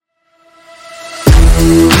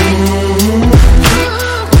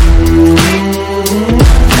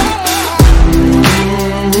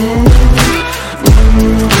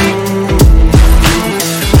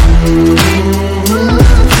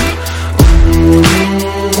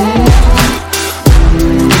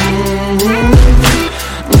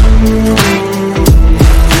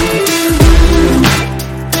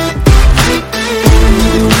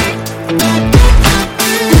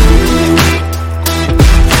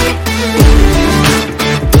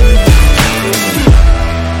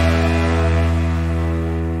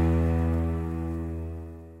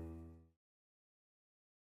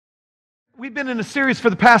in a series for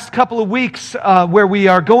the past couple of weeks where we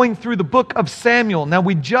are going through the book of Samuel. Now,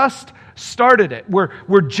 we just started it.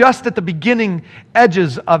 We're just at the beginning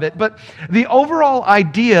edges of it. But the overall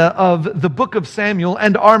idea of the book of Samuel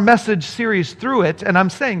and our message series through it, and I'm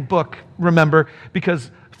saying book, remember,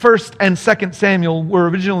 because 1st and 2nd Samuel were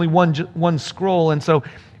originally one scroll, and so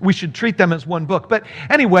we should treat them as one book. But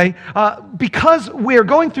anyway, because we're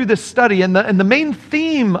going through this study, and the main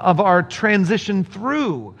theme of our transition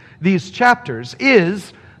through these chapters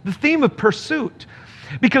is the theme of pursuit.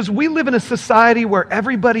 Because we live in a society where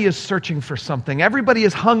everybody is searching for something. Everybody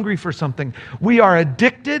is hungry for something. We are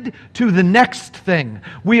addicted to the next thing.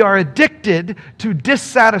 We are addicted to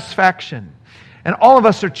dissatisfaction. And all of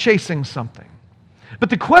us are chasing something.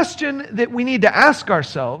 But the question that we need to ask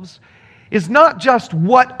ourselves is not just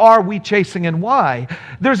what are we chasing and why.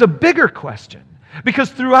 There's a bigger question. Because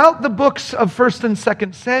throughout the books of 1st and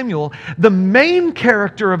 2nd Samuel, the main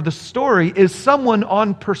character of the story is someone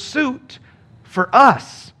on pursuit for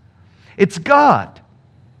us. It's God.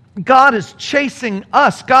 God is chasing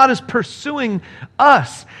us. God is pursuing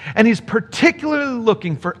us. And He's particularly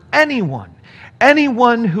looking for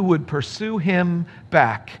anyone who would pursue Him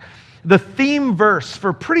back. The theme verse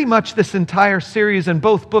for pretty much this entire series in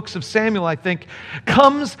both books of Samuel, I think,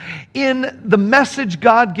 comes in the message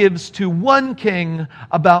God gives to one king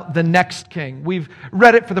about the next king. We've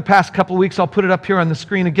read it for the past couple of weeks. I'll put it up here on the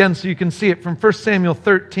screen again so you can see it from 1 Samuel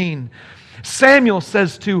 13. Samuel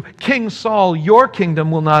says to King Saul, "Your kingdom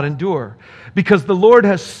will not endure, because the Lord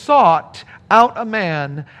has sought out a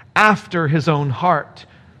man after His own heart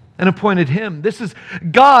and appointed him." This is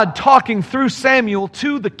God talking through Samuel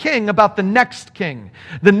to the king about the next king.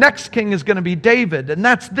 The next king is going to be David, and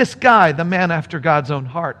that's this guy, the man after God's own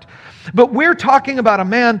heart. But we're talking about a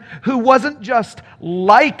man who wasn't just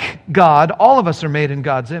like God. All of us are made in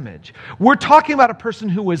God's image. We're talking about a person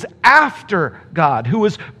who was after God, who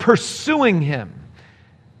was pursuing Him.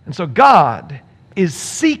 And so God is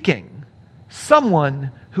seeking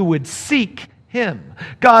someone who would seek Him.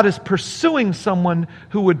 God is pursuing someone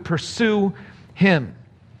who would pursue Him.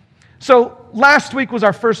 So last week was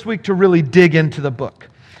our first week to really dig into the book.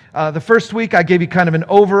 The first week I gave you kind of an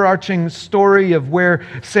overarching story of where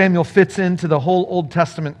Samuel fits into the whole Old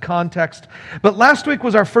Testament context. But last week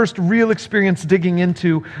was our first real experience digging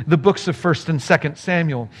into the books of 1st and 2nd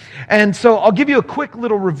Samuel. And so I'll give you a quick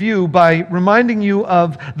little review by reminding you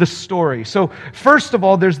of the story. So first of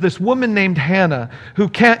all, there's this woman named Hannah who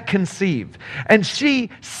can't conceive. And she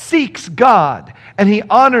seeks God, and He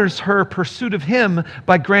honors her pursuit of Him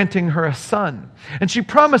by granting her a son. And she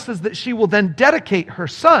promises that she will then dedicate her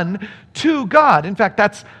son to God. In fact,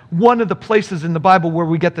 that's one of the places in the Bible where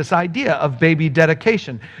we get this idea of baby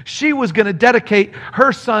dedication. She was going to dedicate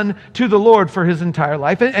her son to the Lord for his entire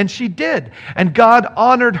life, and she did. And God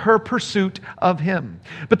honored her pursuit of Him.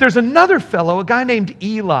 But there's another fellow, a guy named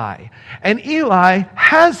Eli. And Eli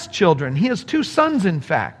has children. He has 2 sons, in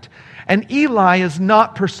fact. And Eli is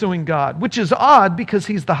not pursuing God, which is odd because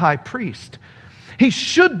he's the high priest. He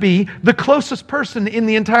should be the closest person in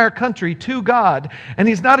the entire country to God, and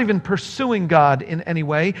he's not even pursuing God in any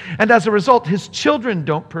way. And as a result, his children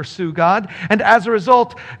don't pursue God, and as a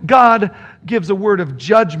result, God gives a word of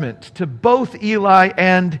judgment to both Eli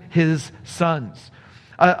and his sons.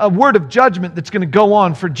 A word of judgment that's going to go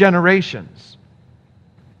on for generations.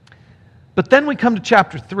 But then we come to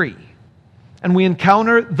chapter 3, and we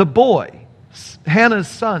encounter the boy, Hannah's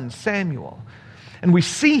son, Samuel. And we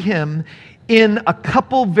see him in a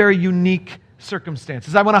couple very unique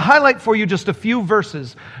circumstances. I want to highlight for you just a few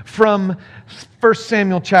verses from 1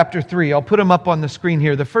 Samuel chapter 3. I'll put them up on the screen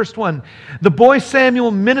here. The first one, "The boy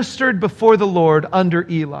Samuel ministered before the Lord under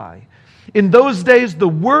Eli. In those days, the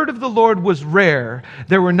word of the Lord was rare.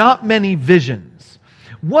 There were not many visions.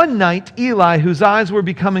 One night, Eli, whose eyes were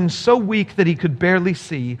becoming so weak that he could barely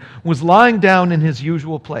see, was lying down in his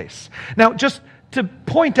usual place." Now, just to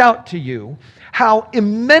point out to you how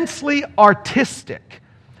immensely artistic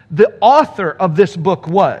the author of this book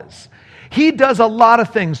was. He does a lot of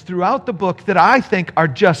things throughout the book that I think are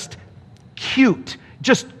just cute,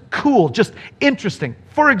 just cool, just interesting.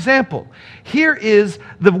 For example, here is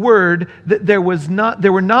the word that there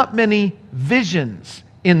were not many visions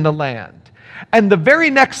in the land. And the very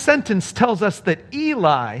next sentence tells us that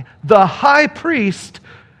Eli, the high priest,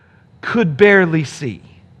 could barely see.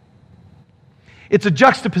 It's a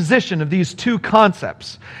juxtaposition of these two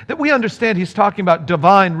concepts that we understand he's talking about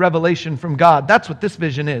divine revelation from God. That's what this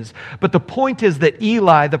vision is. But the point is that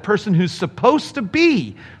Eli, the person who's supposed to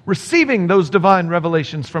be receiving those divine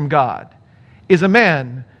revelations from God, is a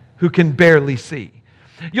man who can barely see.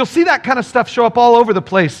 You'll see that kind of stuff show up all over the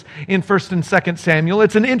place in 1st and 2nd Samuel.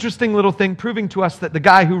 It's an interesting little thing proving to us that the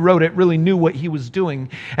guy who wrote it really knew what he was doing,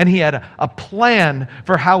 and he had a plan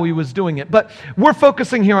for how he was doing it. But we're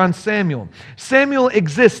focusing here on Samuel. Samuel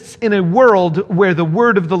exists in a world where the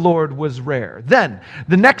word of the Lord was rare. Then,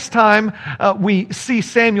 the next time we see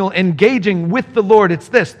Samuel engaging with the Lord, it's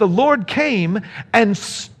this: the Lord came and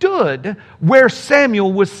stood where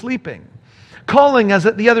Samuel was sleeping, calling as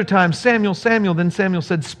at the other time, Samuel, Samuel. Then Samuel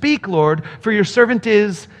said, "Speak, Lord, for your servant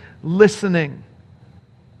is listening."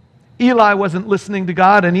 Eli wasn't listening to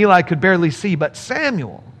God, and Eli could barely see, but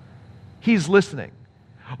Samuel, he's listening.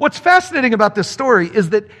 What's fascinating about this story is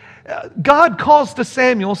that God calls to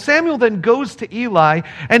Samuel. Samuel then goes to Eli,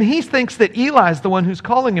 and he thinks that Eli is the one who's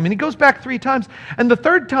calling him. And he goes back 3 times. And the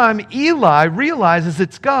 3rd time, Eli realizes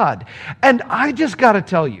it's God. And I just got to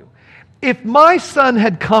tell you, if my son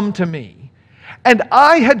had come to me, and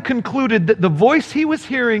I had concluded that the voice he was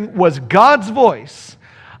hearing was God's voice,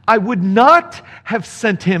 I would not have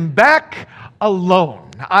sent him back alone.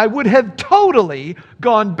 I would have totally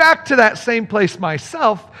gone back to that same place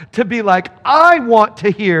myself to be like, I want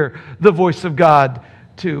to hear the voice of God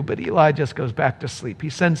too. But Eli just goes back to sleep.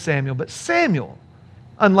 He sends Samuel. But Samuel,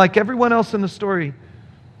 unlike everyone else in the story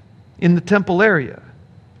in the temple area,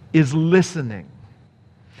 is listening.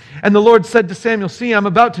 And the Lord said to Samuel, "See, I'm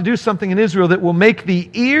about to do something in Israel that will make the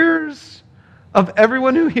ears of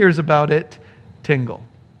everyone who hears about it tingle."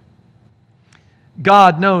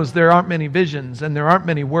 God knows there aren't many visions and there aren't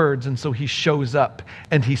many words, and so he shows up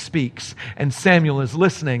and he speaks. And Samuel is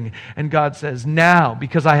listening, and God says, "Now,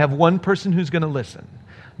 because I have one person who's going to listen,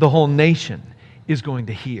 the whole nation is going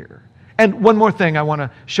to hear." And one more thing I want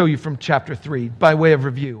to show you from chapter 3 by way of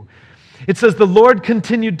review. It says, "The Lord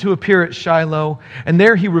continued to appear at Shiloh, and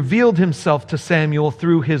there he revealed himself to Samuel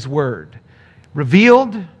through his word."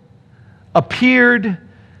 Revealed, appeared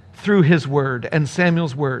through his word, and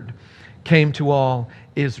Samuel's word came to all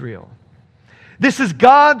Israel. This is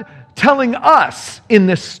God telling us in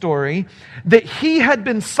this story that he had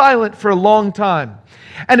been silent for a long time.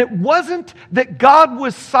 And it wasn't that God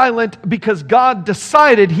was silent because God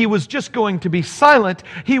decided he was just going to be silent.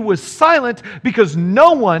 He was silent because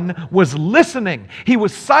no one was listening. He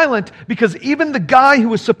was silent because even the guy who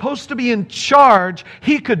was supposed to be in charge,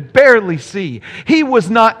 he could barely see. He was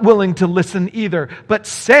not willing to listen either. But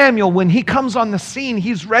Samuel, when he comes on the scene,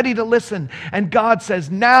 he's ready to listen. And God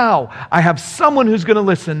says, "Now I have someone who's going to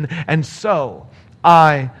listen, and so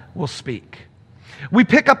I will speak." We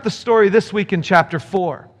pick up the story this week in chapter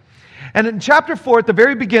 4. And in chapter 4, at the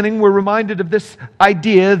very beginning, we're reminded of this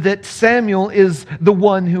idea that Samuel is the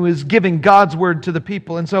one who is giving God's word to the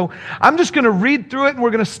people. And so I'm just going to read through it, and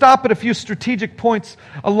we're going to stop at a few strategic points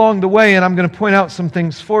along the way, and I'm going to point out some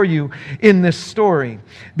things for you in this story.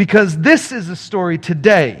 Because this is a story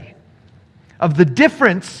today of the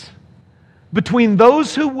difference between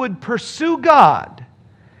those who would pursue God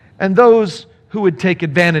and those who would take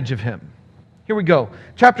advantage of him. Here we go.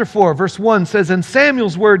 Chapter 4, verse 1 says, "And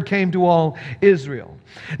Samuel's word came to all Israel."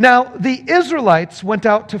 Now, the Israelites went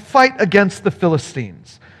out to fight against the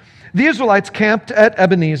Philistines. The Israelites camped at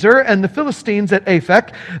Ebenezer and the Philistines at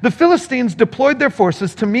Aphek. The Philistines deployed their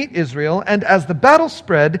forces to meet Israel, and as the battle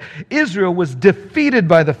spread, Israel was defeated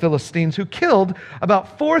by the Philistines, who killed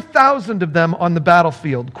about 4,000 of them on the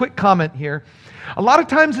battlefield. Quick comment here. A lot of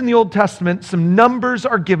times in the Old Testament, some numbers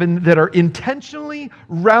are given that are intentionally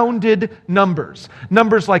rounded numbers.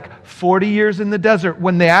 Numbers like 40 years in the desert,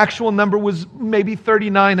 when the actual number was maybe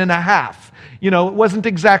 39 and a half. It wasn't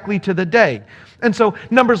exactly to the day. And so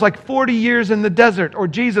numbers like 40 years in the desert, or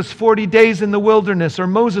Jesus 40 days in the wilderness, or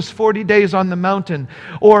Moses 40 days on the mountain,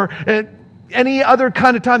 or any other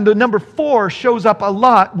kind of time, the number 4 shows up a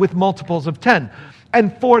lot with multiples of 10.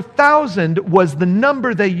 And 4,000 was the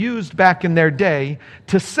number they used back in their day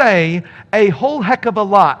to say a whole heck of a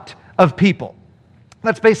lot of people.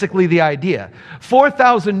 That's basically the idea.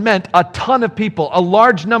 4,000 meant a ton of people, a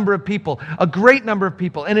large number of people, a great number of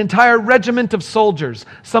people, an entire regiment of soldiers,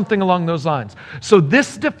 something along those lines. So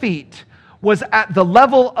this defeat was at the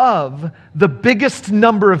level of the biggest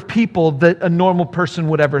number of people that a normal person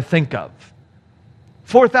would ever think of.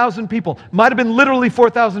 4,000 people. Might have been literally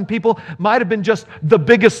 4,000 people. Might have been just the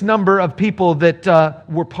biggest number of people that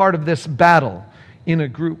were part of this battle in a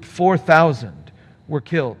group. 4,000 were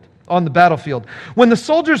killed on the battlefield. When the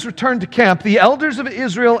soldiers returned to camp, the elders of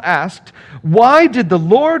Israel asked, "Why did the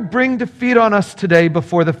Lord bring defeat on us today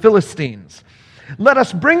before the Philistines? Let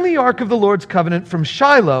us bring the ark of the Lord's covenant from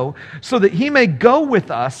Shiloh so that he may go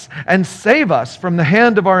with us and save us from the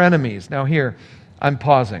hand of our enemies." Now here, I'm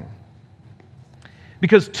pausing,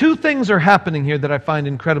 because 2 things are happening here that I find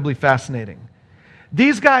incredibly fascinating.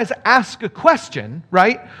 These guys ask a question,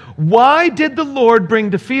 right? Why did the Lord bring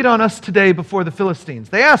defeat on us today before the Philistines?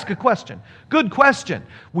 They ask a question. Good question.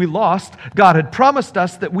 We lost. God had promised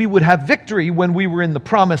us that we would have victory when we were in the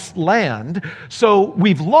promised land. So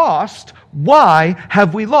we've lost. Why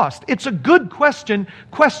have we lost? It's a good question.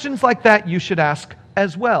 Questions like that you should ask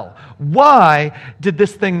as well. Why did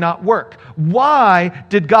this thing not work? Why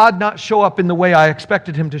did God not show up in the way I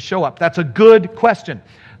expected him to show up? That's a good question.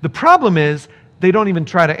 The problem is, they don't even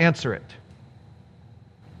try to answer it.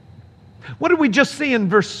 What did we just see in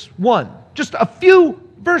verse 1? Just a few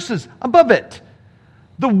verses above it.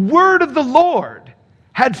 The word of the Lord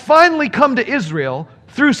had finally come to Israel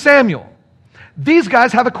through Samuel. These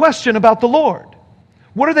guys have a question about the Lord.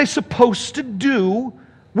 What are they supposed to do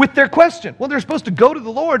with their question? Well, they're supposed to go to the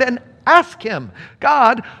Lord and ask him,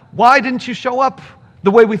 God, why didn't you show up the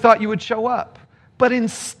way we thought you would show up? But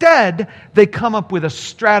instead, they come up with a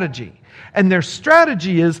strategy. And their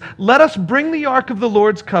strategy is, let us bring the ark of the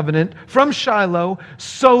Lord's covenant from Shiloh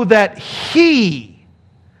so that he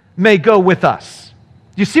may go with us.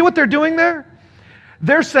 Do you see what they're doing there?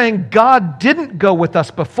 They're saying God didn't go with us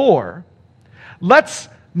before. Let's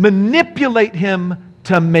manipulate him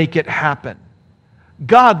to make it happen.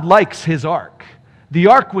 God likes his ark. The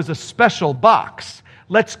ark was a special box.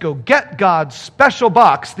 Let's go get God's special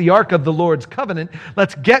box, the Ark of the Lord's Covenant.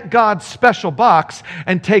 Let's get God's special box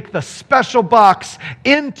and take the special box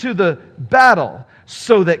into the battle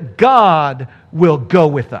so that God will go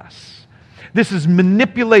with us. This is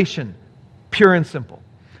manipulation, pure and simple.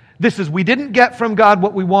 This is, we didn't get from God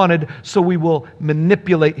what we wanted, so we will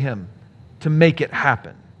manipulate him to make it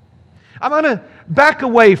happen. I'm going to back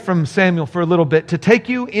away from Samuel for a little bit to take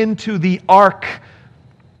you into the ark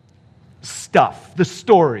stuff, the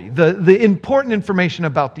story, the important information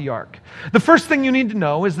about the ark. The first thing you need to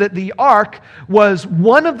know is that the ark was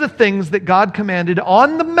one of the things that God commanded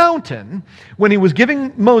on the mountain when he was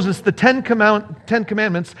giving Moses the Ten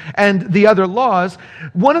Commandments and the other laws.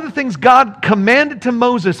 One of the things God commanded to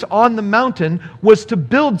Moses on the mountain was to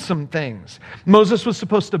build some things. Moses was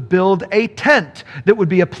supposed to build a tent that would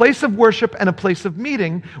be a place of worship and a place of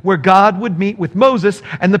meeting where God would meet with Moses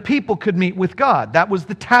and the people could meet with God. That was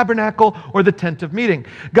the tabernacle or the tent of meeting.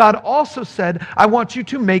 God also said, I want you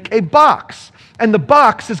to make a box. And the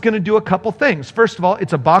box is going to do a couple things. First of all,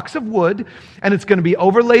 it's a box of wood, and it's going to be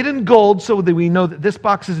overlaid in gold so that we know that this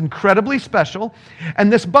box is incredibly special.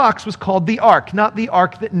 And this box was called the ark, not the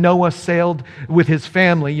ark that Noah sailed with his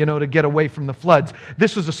family, to get away from the floods.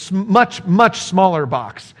 This was a much, much smaller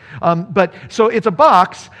box. So it's a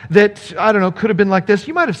box that, could have been like this.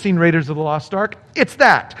 You might have seen Raiders of the Lost Ark. It's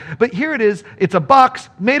that. But here it is. It's a box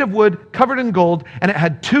made of wood, covered in gold, and it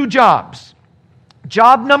had two jobs.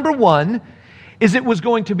 Job number one is it was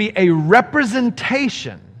going to be a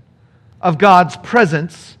representation of God's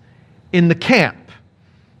presence in the camp.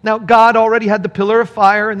 Now, God already had the pillar of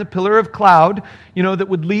fire and the pillar of cloud, that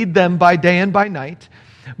would lead them by day and by night.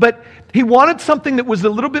 But he wanted something that was a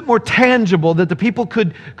little bit more tangible, that the people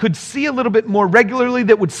could see a little bit more regularly,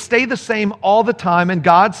 that would stay the same all the time. And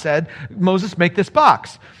God said, Moses, make this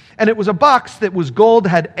box. And it was a box that was gold,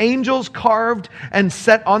 had angels carved and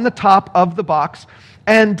set on the top of the box.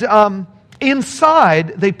 And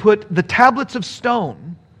inside, they put the tablets of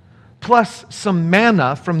stone, plus some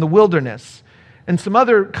manna from the wilderness, and some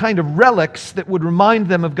other kind of relics that would remind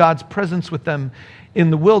them of God's presence with them in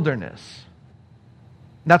the wilderness.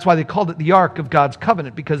 And that's why they called it the Ark of God's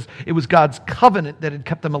Covenant, because it was God's covenant that had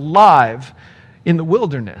kept them alive in the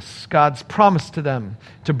wilderness. God's promise to them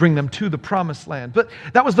to bring them to the promised land. But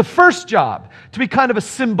that was the first job, to be kind of a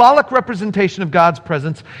symbolic representation of God's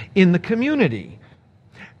presence in the community.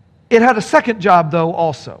 It had a second job, though,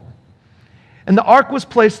 also. And the ark was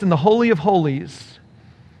placed in the Holy of Holies,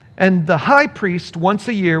 and the high priest once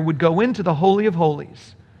a year would go into the Holy of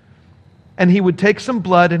Holies, and he would take some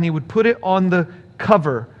blood and he would put it on the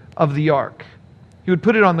cover of the ark. He would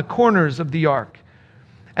put it on the corners of the ark.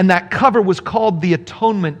 And that cover was called the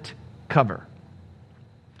atonement cover.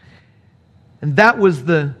 And that was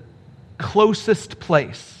the closest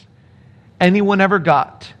place anyone ever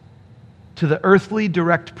got to the earthly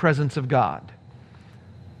direct presence of God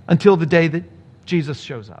until the day that Jesus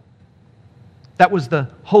shows up. That was the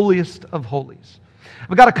holiest of holies.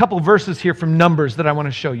 I've got a couple verses here from Numbers that I want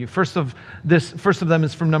to show you. First of them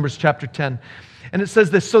is from Numbers chapter 10. And it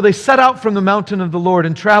says this, "So they set out from the mountain of the Lord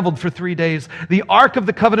and traveled for 3 days. The ark of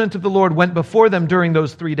the covenant of the Lord went before them during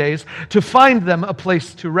those 3 days to find them a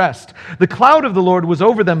place to rest. The cloud of the Lord was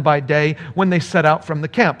over them by day when they set out from the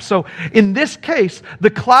camp." So in this case, the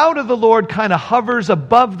cloud of the Lord kind of hovers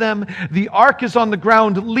above them. The ark is on the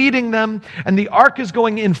ground leading them, and the ark is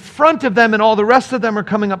going in front of them, and all the rest of them are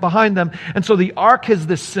coming up behind them. And so the ark is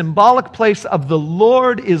this symbolic place of the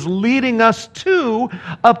Lord is leading us to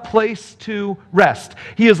a place to rest.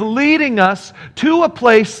 He is leading us to a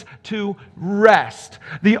place to rest.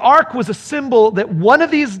 The ark was a symbol that one of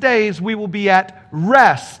these days we will be at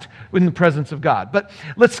rest in the presence of God. But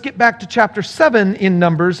let's skip back to chapter 7 in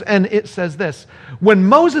Numbers, and it says this, "When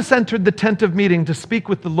Moses entered the tent of meeting to speak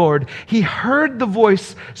with the Lord, he heard the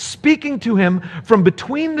voice speaking to him from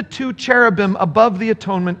between the two cherubim above the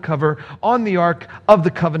atonement cover on the ark of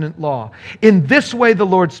the covenant law. In this way the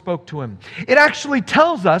Lord spoke to him." It actually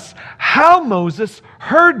tells us how Moses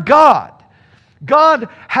heard God. God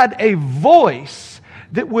had a voice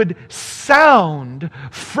that would sound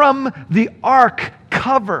from the ark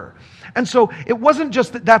cover. And so it wasn't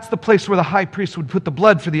just that that's the place where the high priest would put the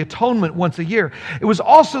blood for the atonement once a year. It was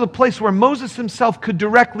also the place where Moses himself could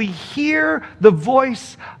directly hear the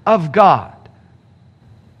voice of God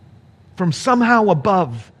from somehow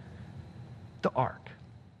above the ark.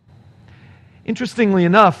 Interestingly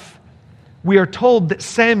enough, we are told that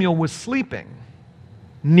Samuel was sleeping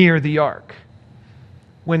near the ark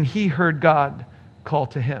when he heard God call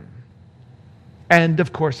to him. And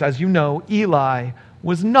of course, as you know, Eli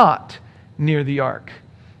was not near the ark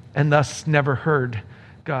and thus never heard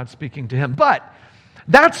God speaking to him. But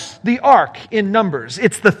that's the ark in Numbers.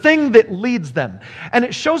 It's the thing that leads them. And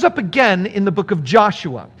it shows up again in the book of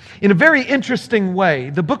Joshua in a very interesting way.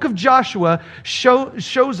 The book of Joshua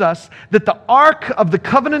shows us that the ark of the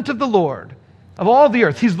covenant of the Lord, of all the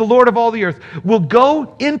earth, He's the Lord of all the earth, will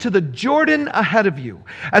go into the Jordan ahead of you.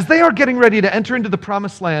 As they are getting ready to enter into the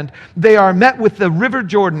promised land, they are met with the river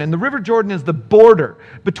Jordan. And the river Jordan is the border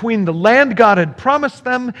between the land God had promised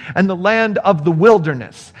them and the land of the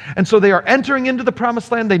wilderness. And so they are entering into the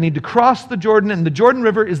promised land. They need to cross the Jordan. And the Jordan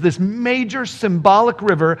River is this major symbolic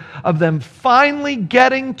river of them finally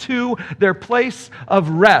getting to their place of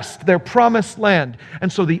rest, their promised land.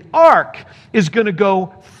 And so the ark is going to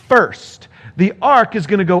go first. The ark is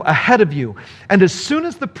going to go ahead of you. And as soon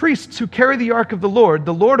as the priests who carry the ark of the Lord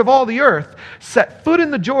of all the earth, set foot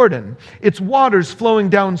in the Jordan, its waters flowing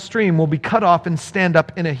downstream will be cut off and stand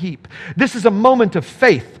up in a heap. This is a moment of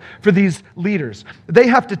faith for these leaders. They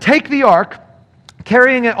have to take the ark,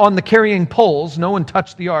 carrying it on the carrying poles. No one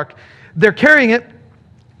touched the ark. They're carrying it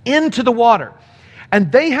into the water. And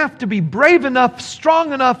they have to be brave enough,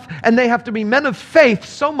 strong enough, and they have to be men of faith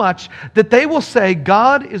so much that they will say,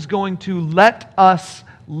 God is going to let us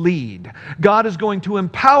lead. God is going to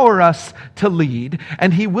empower us to lead,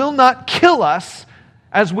 and He will not kill us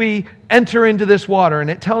as we enter into this water. And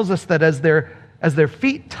it tells us that as their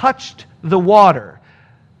feet touched the water,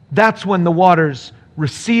 that's when the waters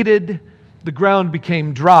receded, the ground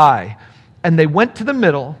became dry, and they went to the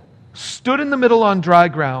middle, stood in the middle on dry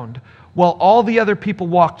ground, while all the other people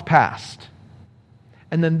walked past.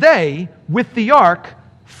 And then they, with the ark,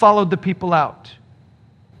 followed the people out.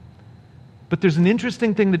 But there's an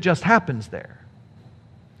interesting thing that just happens there.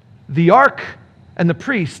 The ark and the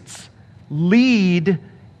priests lead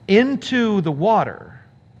into the water,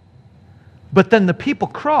 but then the people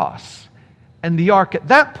cross, and the ark at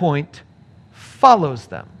that point follows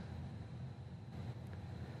them.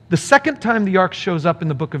 The second time the ark shows up in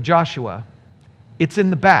the book of Joshua, it's in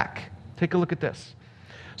the back. Take a look at this.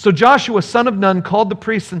 So Joshua, son of Nun, called the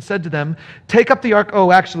priests and said to them, "Take up the ark."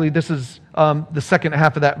 Oh, actually, this is the second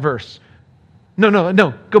half of that verse.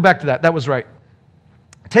 No, go back to that. That was right.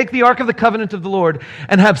 "Take the ark of the covenant of the Lord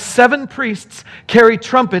and have 7 priests carry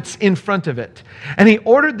trumpets in front of it." And he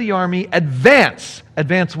ordered the army, advance.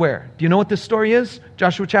 Advance where? Do you know what this story is?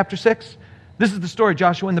 Joshua chapter 6? This is the story,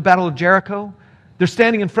 Joshua, in the battle of Jericho. They're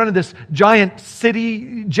standing in front of this giant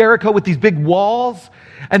city, Jericho, with these big walls.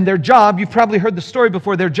 And their job, you've probably heard the story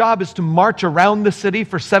before, their job is to march around the city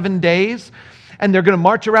for 7 days. And they're going to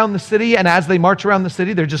march around the city, and as they march around the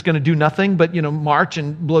city, they're just going to do nothing but, march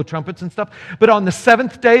and blow trumpets and stuff. But on the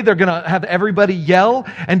 7th day, they're going to have everybody yell,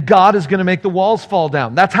 and God is going to make the walls fall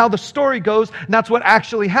down. That's how the story goes, and that's what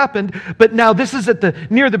actually happened. But now this is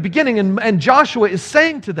near the beginning, and Joshua is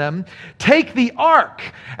saying to them, "Take the ark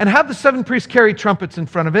and have the 7 priests carry trumpets in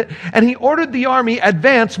front of it." And he ordered the army,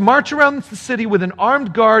 advance, march around the city with an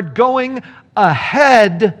armed guard going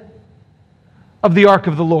ahead of the ark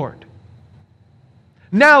of the Lord.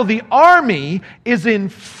 Now the army is in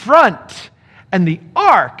front, and the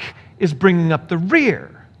ark is bringing up the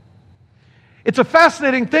rear. It's a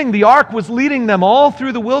fascinating thing. The ark was leading them all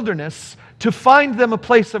through the wilderness to find them a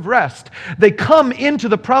place of rest. They come into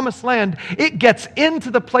the promised land. It gets into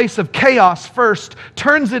the place of chaos first,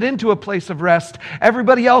 turns it into a place of rest.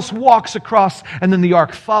 Everybody else walks across, and then the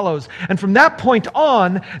ark follows. And from that point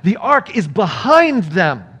on, the ark is behind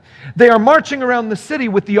them. They are marching around the city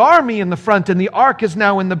with the army in the front, and the ark is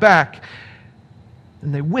now in the back.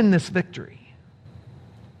 And they win this victory.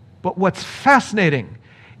 But what's fascinating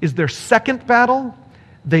is their second battle,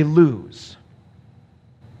 they lose.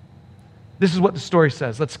 This is what the story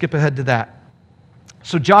says. Let's skip ahead to that.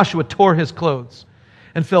 So Joshua tore his clothes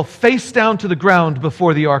and fell face down to the ground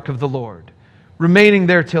before the ark of the Lord, remaining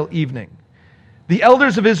there till evening. The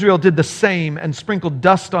elders of Israel did the same and sprinkled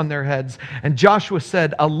dust on their heads. And Joshua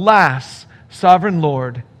said, "Alas, sovereign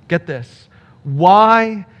Lord," get this,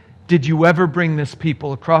 "why did you ever bring this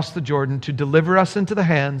people across the Jordan to deliver us into the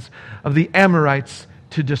hands of the Amorites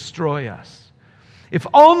to destroy us? If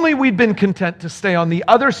only we'd been content to stay on the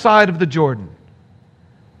other side of the Jordan."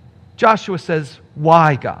 Joshua says,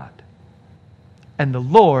 "Why, God?" And the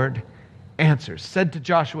Lord answers, said to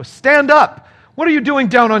Joshua, "Stand up. What are you doing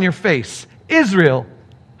down on your face? Israel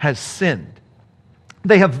has sinned.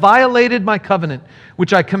 They have violated my covenant,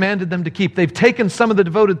 which I commanded them to keep. They've taken some of the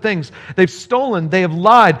devoted things. They've stolen, they have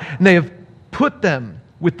lied, and they have put them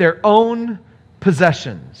with their own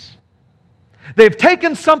possessions. They've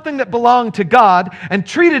taken something that belonged to God and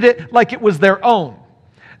treated it like it was their own.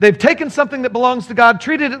 They've taken something that belongs to God,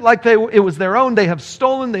 treated it like it was their own. They have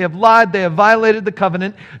stolen, they have lied, they have violated the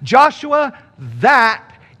covenant. Joshua, that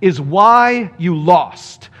is why you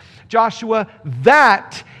lost. Joshua,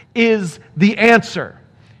 that is the answer.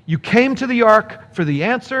 You came to the ark for the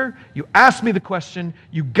answer. You asked me the question.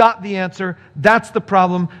 You got the answer. That's the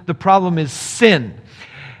problem. The problem is sin.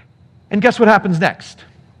 And guess what happens next?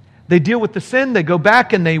 They deal with the sin. They go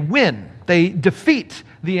back and they win. They defeat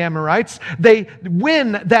the Amorites. They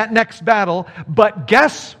win that next battle. But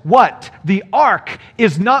guess what? The ark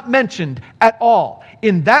is not mentioned at all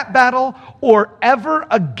in that battle or ever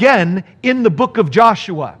again in the book of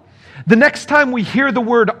Joshua. The next time we hear the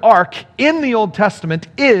word ark in the Old Testament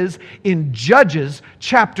is in Judges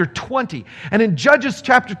chapter 20. And in Judges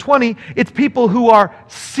chapter 20, it's people who are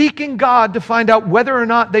seeking God to find out whether or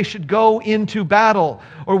not they should go into battle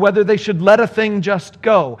or whether they should let a thing just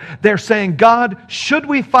go. They're saying, "God, should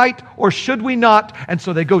we fight or should we not?" And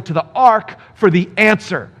so they go to the ark for the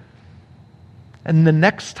answer. And the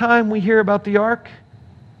next time we hear about the ark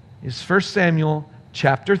is 1 Samuel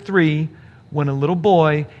chapter 3, when a little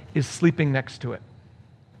boy is sleeping next to it.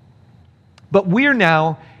 But we're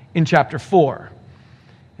now in chapter 4.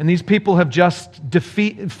 And these people have just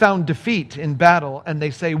found defeat in battle. And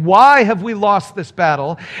they say, "Why have we lost this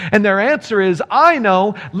battle?" And their answer is, "I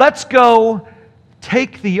know, let's go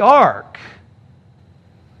take the ark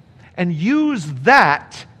and use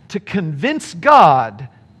that to convince God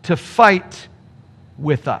to fight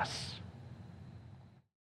with us."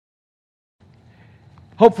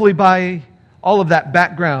 Hopefully by all of that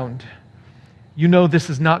background, you know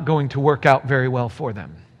this is not going to work out very well for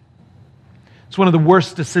them. It's one of the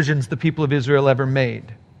worst decisions the people of Israel ever made.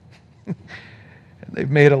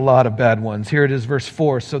 They've made a lot of bad ones. Here it is, verse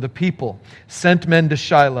 4. "So the people sent men to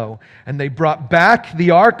Shiloh, and they brought back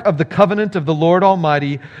the ark of the covenant of the Lord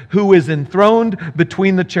Almighty, who is enthroned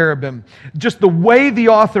between the cherubim." Just the way the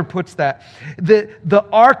author puts that, the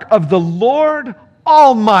ark of the Lord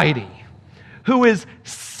Almighty, who is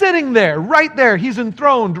sitting there, right there. He's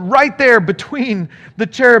enthroned right there between the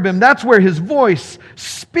cherubim. That's where his voice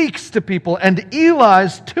speaks to people. And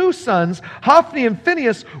Eli's two sons, Hophni and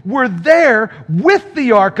Phinehas, were there with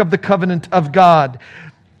the ark of the covenant of God.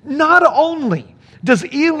 Not only does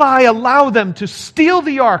Eli allow them to steal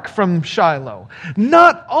the ark from Shiloh,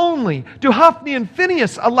 not only do Hophni and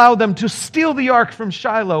Phinehas allow them to steal the ark from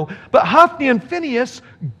Shiloh, but Hophni and Phinehas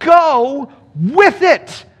go with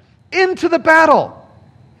it into the battle.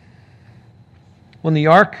 When the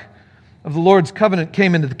ark of the Lord's covenant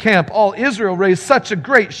came into the camp, all Israel raised such a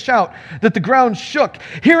great shout that the ground shook.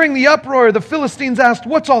 Hearing the uproar, the Philistines asked,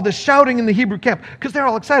 "What's all this shouting in the Hebrew camp?" Because they're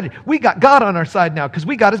all excited. We got God on our side now because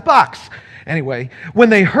we got his box. Anyway, when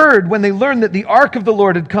they learned that the ark of the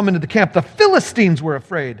Lord had come into the camp, the Philistines were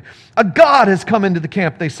afraid. "A god has come into the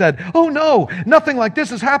camp," they said. "Oh no, nothing like this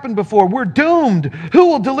has happened before. We're doomed. Who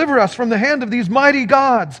will deliver us from the hand of these mighty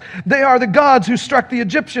gods? They are the gods who struck the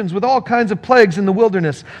Egyptians with all kinds of plagues in the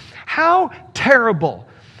wilderness." How terrible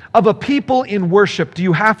of a people in worship do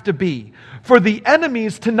you have to be for the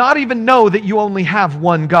enemies to not even know that you only have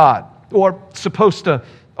one God, or supposed to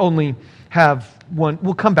only have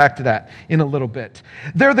We'll come back to that in a little bit.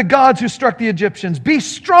 They're the gods who struck the Egyptians. Be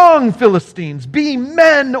strong, Philistines. Be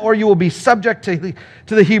men, or you will be subject to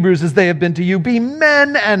the Hebrews as they have been to you. Be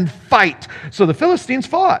men and fight. So the Philistines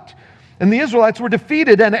fought, and the Israelites were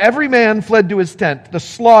defeated, and every man fled to his tent. The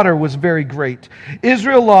slaughter was very great.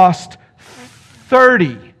 Israel lost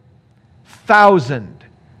 30,000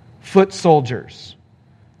 foot soldiers.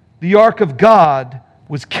 The ark of God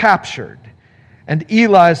was captured, and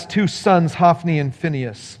Eli's two sons, Hophni and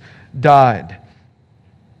Phinehas, died.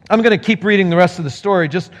 I'm going to keep reading the rest of the story.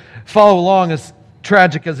 Just follow along, as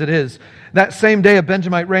tragic as it is. That same day, a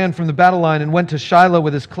Benjamite ran from the battle line and went to Shiloh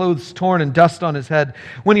with his clothes torn and dust on his head.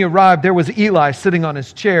 When he arrived, there was Eli sitting on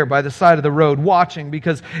his chair by the side of the road, watching,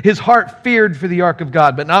 because his heart feared for the ark of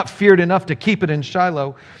God, but not feared enough to keep it in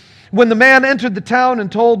Shiloh. When the man entered the town and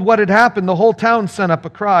told what had happened, the whole town sent up a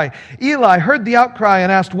cry. Eli heard the outcry and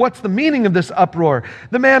asked, "What's the meaning of this uproar?"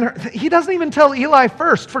 The man, he doesn't even tell Eli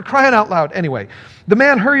first, for crying out loud. Anyway, the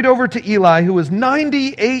man hurried over to Eli, who was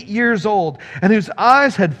 98 years old and whose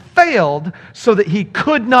eyes had failed so that he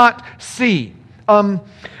could not see.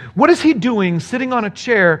 What is he doing sitting on a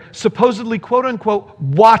chair, supposedly, quote unquote,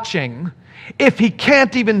 watching, if he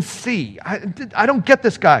can't even see? I don't get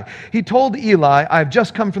this guy. He told Eli, "I've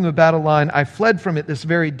just come from the battle line. I fled from it this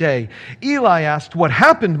very day." Eli asked, "What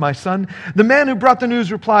happened, my son?" The man who brought the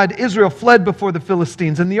news replied, "Israel fled before the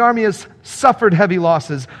Philistines, and the army has suffered heavy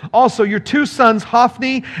losses. Also, your two sons,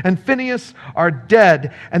 Hophni and Phinehas, are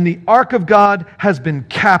dead, and the ark of God has been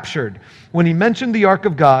captured." When he mentioned the ark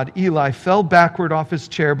of God, Eli fell backward off his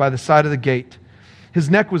chair by the side of the gate. His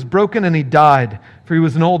neck was broken and he died, for he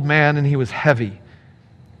was an old man and he was heavy.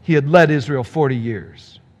 He had led Israel 40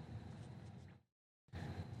 years.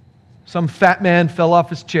 Some fat man fell off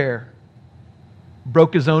his chair,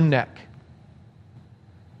 broke his own neck.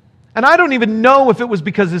 And I don't even know if it was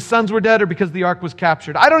because his sons were dead or because the ark was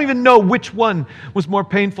captured. I don't even know which one was more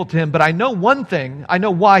painful to him, but I know one thing. I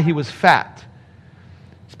know why he was fat.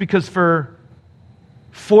 It's because for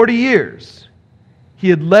 40 years, he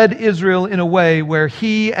had led Israel in a way where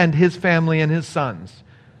he and his family and his sons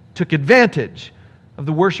took advantage of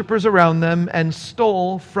the worshipers around them and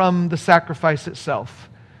stole from the sacrifice itself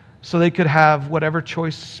so they could have whatever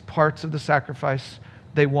choice parts of the sacrifice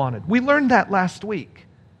they wanted. We learned that last week.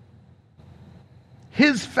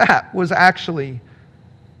 His fat was actually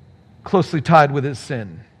closely tied with his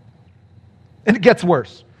sin. And it gets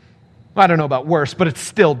worse. I don't know about worse, but it's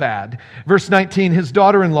still bad. Verse 19, his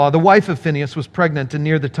daughter-in-law, the wife of Phinehas, was pregnant and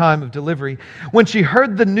near the time of delivery. When she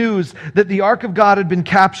heard the news that the ark of God had been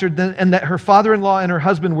captured and that her father-in-law and her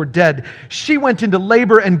husband were dead, she went into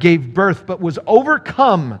labor and gave birth, but was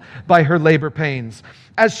overcome by her labor pains.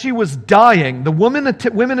 As she was dying, the women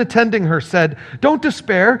attending her said, "Don't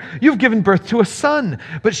despair, you've given birth to a son."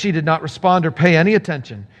 But she did not respond or pay any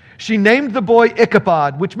attention. She named the boy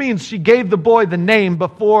Ichabod, which means she gave the boy the name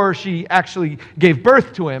before she actually gave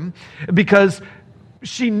birth to him, because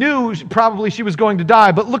she knew probably she was going to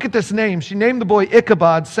die. But look at this name. She named the boy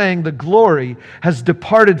Ichabod, saying, "The glory has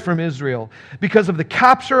departed from Israel." Because of the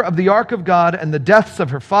capture of the ark of God and the deaths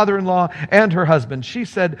of her father-in-law and her husband, she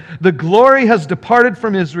said, "The glory has departed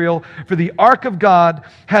from Israel, for the ark of God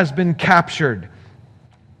has been captured."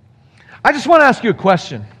 I just want to ask you a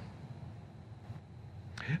question.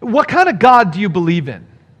 What kind of God do you believe in?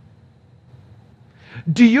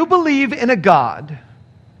 Do you believe in a God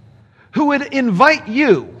who would invite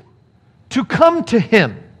you to come to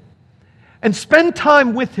Him and spend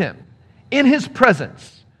time with Him in His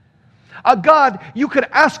presence? A God you could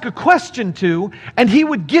ask a question to and He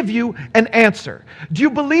would give you an answer. Do you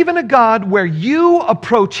believe in a God where you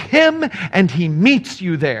approach Him and He meets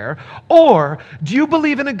you there? Or do you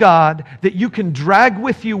believe in a God that you can drag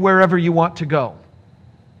with you wherever you want to go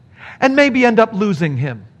and maybe end up losing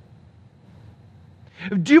Him?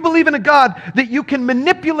 Do you believe in a God that you can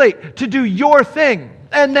manipulate to do your thing,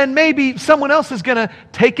 and then maybe someone else is going to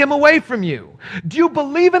take Him away from you? Do you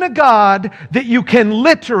believe in a God that you can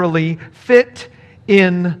literally fit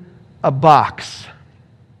in a box?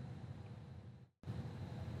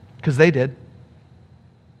 Because they did.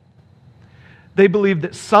 They believed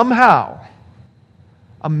that somehow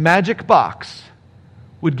a magic box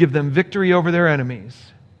would give them victory over their enemies.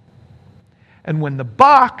 And when the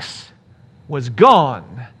box was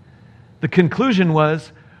gone, the conclusion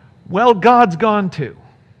was, well, God's gone too.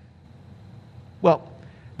 Well,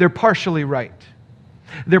 they're partially right.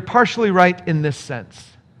 They're partially right in this sense.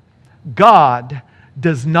 God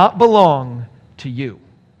does not belong to you.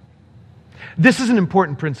 This is an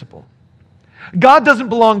important principle. God doesn't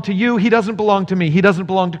belong to you. He doesn't belong to me. He doesn't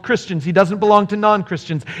belong to Christians. He doesn't belong to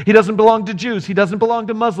non-Christians. He doesn't belong to Jews. He doesn't belong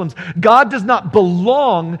to Muslims. God does not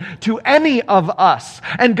belong to any of us.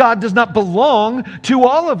 And God does not belong to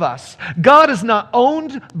all of us. God is not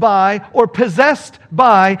owned by or possessed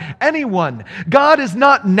by anyone. God is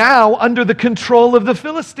not now under the control of the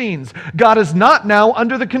Philistines. God is not now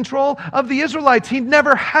under the control of the Israelites. He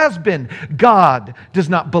never has been. God does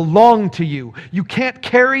not belong to you. You can't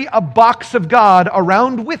carry a box of God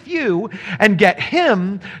around with you and get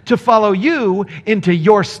Him to follow you into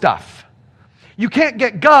your stuff. You can't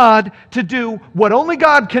get God to do what only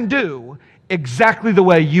God can do exactly the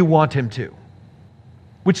way you want Him to.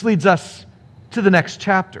 Which leads us to the next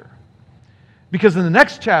chapter. Because in the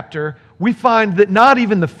next chapter, we find that not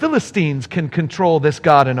even the Philistines can control this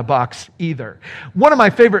God in a box either. One of my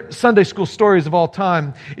favorite Sunday school stories of all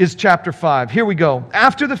time is chapter 5. Here we go.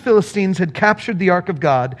 After the Philistines had captured the ark of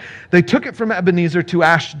God, they took it from Ebenezer to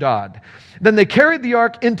Ashdod. Then they carried the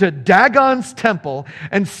ark into Dagon's temple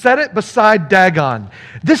and set it beside Dagon.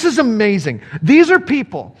 This is amazing. These are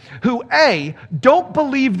people who, A, don't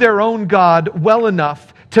believe their own God well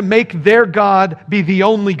enough to make their God be the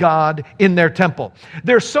only God in their temple.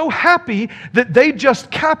 They're so happy that they just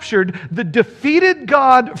captured the defeated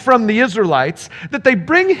God from the Israelites that they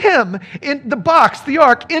bring him in the box, the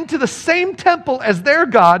ark, into the same temple as their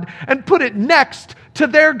God and put it next to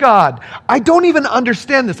their God. I don't even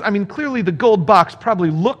understand this. I mean, clearly the gold box probably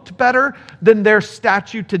looked better than their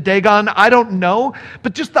statue to Dagon. I don't know.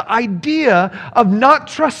 But just the idea of not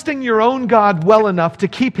trusting your own God well enough to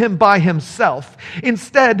keep him by himself,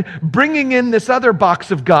 instead bringing in this other box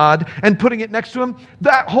of God and putting it next to him,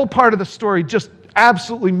 that whole part of the story just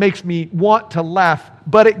absolutely makes me want to laugh.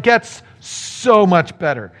 But it gets so much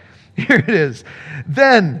better. Here it is.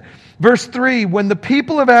 Then, verse 3, when the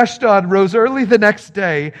people of Ashdod rose early the next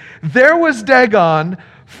day, there was Dagon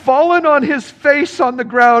fallen on his face on the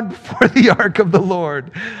ground before the ark of the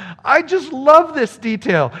Lord. I just love this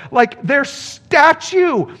detail. Like their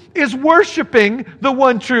statue is worshiping the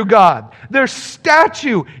one true God. Their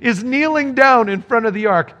statue is kneeling down in front of the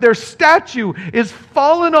ark. Their statue is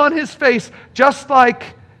fallen on his face, just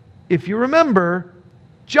like, if you remember,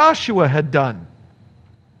 Joshua had done.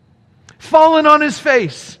 Fallen on his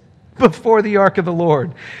face before the ark of the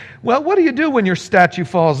Lord. Well, what do you do when your statue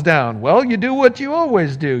falls down? Well, you do what you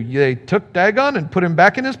always do. They took Dagon and put him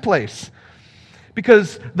back in his place.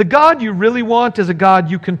 Because the God you really want is a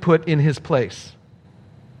God you can put in his place.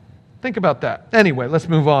 Think about that. Anyway, let's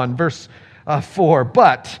move on. Verse 4.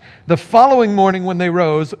 But the following morning when they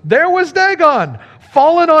rose, there was Dagon,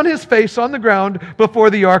 fallen on his face on the ground before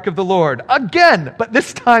the ark of the Lord. Again, but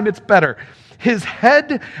this time it's better. His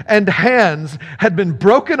head and hands had been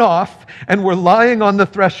broken off and were lying on the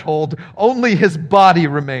threshold. Only his body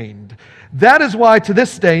remained. That is why to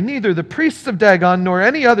this day neither the priests of Dagon nor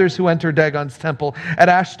any others who enter Dagon's temple at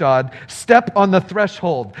Ashdod step on the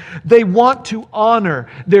threshold. They want to honor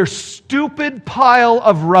their stupid pile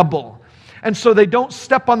of rubble. And so they don't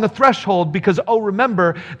step on the threshold because, oh,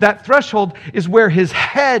 remember, that threshold is where his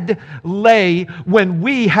head lay when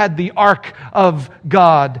we had the ark of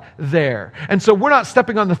God there. And so we're not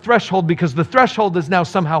stepping on the threshold because the threshold is now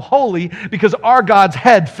somehow holy because our God's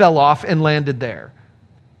head fell off and landed there.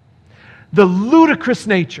 The ludicrous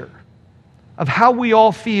nature of how we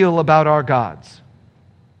all feel about our gods.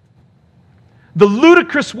 The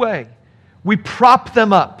ludicrous way we prop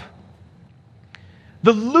them up.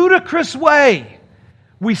 The ludicrous way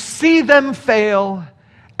we see them fail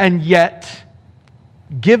and yet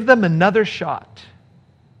give them another shot.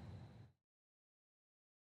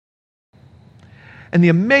 And the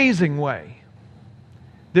amazing way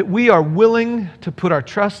that we are willing to put our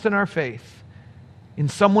trust and our faith in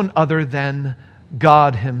someone other than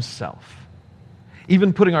God himself.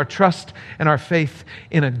 Even putting our trust and our faith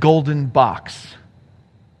in a golden box.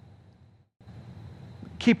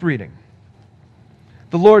 Keep reading.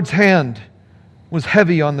 The Lord's hand was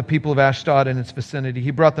heavy on the people of Ashdod and its vicinity.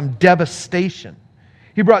 He brought them devastation.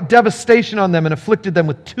 He brought devastation on them and afflicted them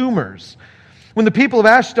with tumors. When the people of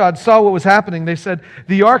Ashdod saw what was happening, they said,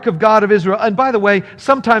 the ark of God of Israel. And by the way,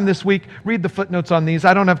 sometime this week, read the footnotes on these.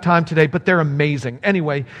 I don't have time today, but they're amazing.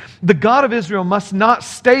 Anyway, the God of Israel must not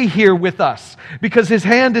stay here with us because his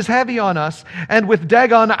hand is heavy on us and with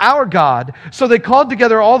Dagon, our God. So they called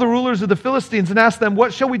together all the rulers of the Philistines and asked them,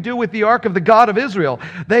 what shall we do with the ark of the God of Israel?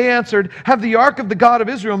 They answered, have the ark of the God of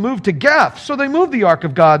Israel moved to Gath. So they moved the ark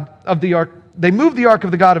of God of the ark they moved the ark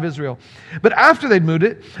of the God of Israel. But after they'd moved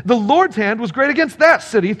it, the Lord's hand was great against that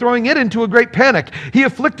city, throwing it into a great panic. He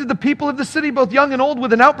afflicted the people of the city, both young and old,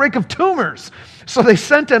 with an outbreak of tumors. So they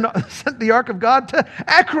sent the ark of God to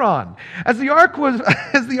Ekron. As the ark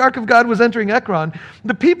of God was entering Ekron,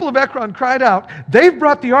 the people of Ekron cried out, "They've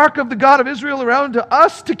brought the ark of the God of Israel around to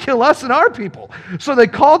us to kill us and our people." So they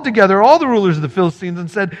called together all the rulers of the Philistines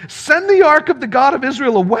and said, "Send the ark of the God of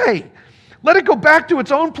Israel away. Let it go back to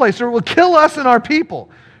its own place, or it will kill us and our people."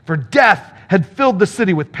 For death had filled the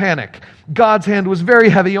city with panic. God's hand was very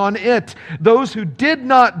heavy on it. Those who did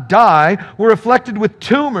not die were afflicted with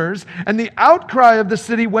tumors, and the outcry of the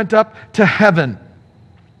city went up to heaven.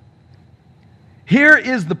 Here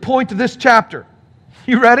is the point of this chapter.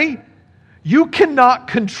 You ready? You cannot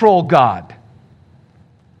control God.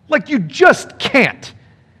 Like, you just can't.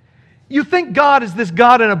 You think God is this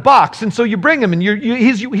God in a box, and so you bring him, and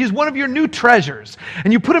he's one of your new treasures,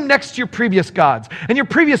 and you put him next to your previous gods, and your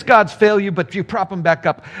previous gods fail you, but you prop them back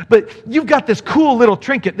up. But you've got this cool little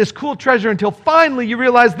trinket, this cool treasure, until finally you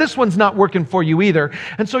realize this one's not working for you either,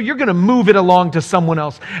 and so you're going to move it along to someone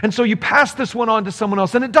else, and so you pass this one on to someone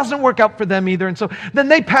else, and it doesn't work out for them either, and so then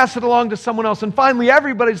they pass it along to someone else, and finally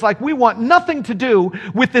everybody's like, we want nothing to do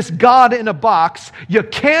with this God in a box. You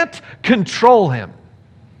can't control him.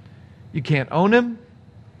 You can't own him.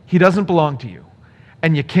 He doesn't belong to you.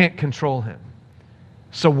 And you can't control him.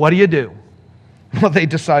 So what do? Well, they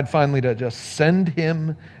decide finally to just send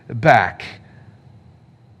him back.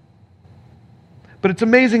 But it's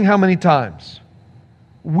amazing how many times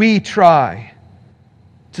we try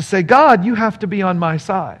to say, God, you have to be on my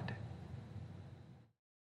side.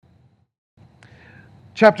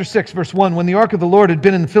 Chapter 6, verse 1, when the ark of the Lord had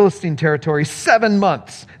been in the Philistine territory 7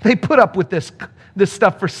 months, they put up with this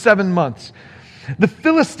stuff for 7 months. The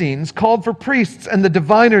Philistines called for priests and the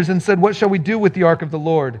diviners and said, "What shall we do with the ark of the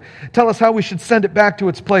Lord? Tell us how we should send it back to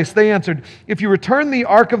its place." They answered, "If you return the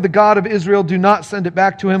ark of the God of Israel, do not send it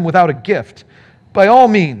back to him without a gift. By all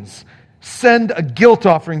means, send a guilt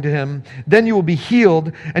offering to him. Then you will be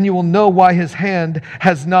healed, and you will know why his hand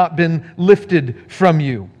has not been lifted from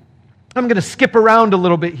you." I'm going to skip around a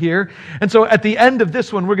little bit here. And so at the end of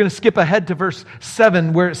this one, we're going to skip ahead to verse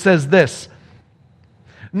 7 where it says this.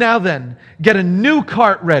 "Now then, get a new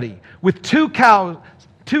cart ready with two cows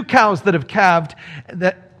that have calved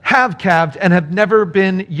and have never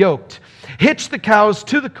been yoked. Hitch the cows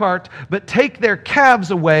to the cart, but take their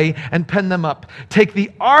calves away and pen them up. Take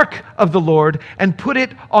the ark of the Lord and put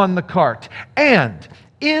it on the cart. And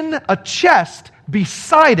in a chest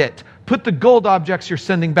beside it, put the gold objects you're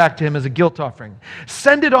sending back to him as a guilt offering.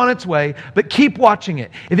 Send it on its way, but keep watching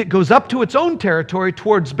it. If it goes up to its own territory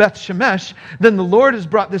towards Beth Shemesh, then the Lord has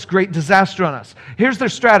brought this great disaster on us." Here's their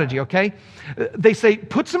strategy, okay? They say,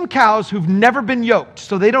 put some cows who've never been yoked,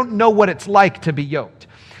 so they don't know what it's like to be yoked.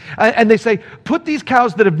 And they say, put these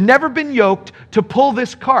cows that have never been yoked to pull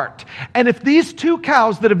this cart. And if these two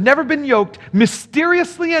cows that have never been yoked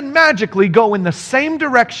mysteriously and magically go in the same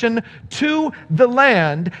direction to the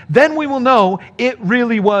land, then we will know it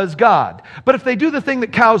really was God. But if they do the thing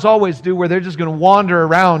that cows always do, where they're just going to wander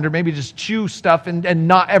around or maybe just chew stuff and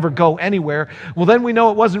not ever go anywhere, well, then we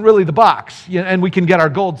know it wasn't really the box, and we can get our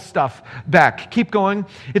gold stuff back. Keep going.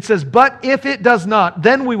 It says, "But if it does not,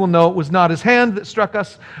 then we will know it was not his hand that struck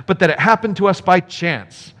us, but that it happened to us by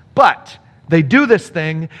chance." But they do this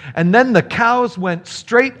thing, and then the cows went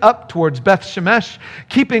straight up towards Beth Shemesh,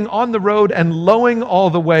 keeping on the road and lowing all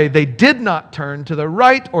the way. They did not turn to the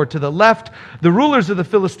right or to the left. The rulers of the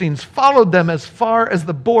Philistines followed them as far as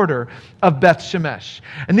the border of Beth Shemesh.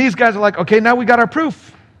 And these guys are like, okay, now we got our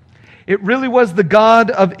proof. It really was the God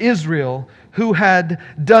of Israel who had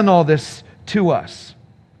done all this to us.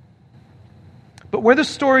 But where the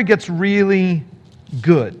story gets really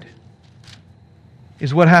good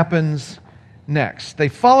is what happens next. They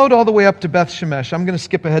followed all the way up to Beth Shemesh. I'm going to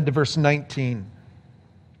skip ahead to verse 19.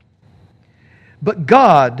 "But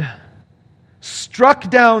God struck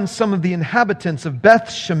down some of the inhabitants of Beth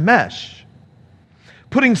Shemesh,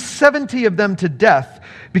 putting 70 of them to death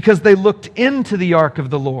because they looked into the ark of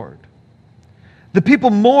the Lord. The people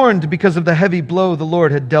mourned because of the heavy blow the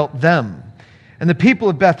Lord had dealt them. And the people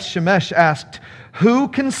of Beth Shemesh asked, 'Who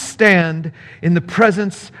can stand in the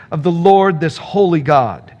presence of the Lord, this holy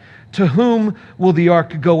God? To whom will the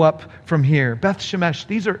ark go up from here?'" Beth Shemesh,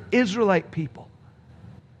 these are Israelite people.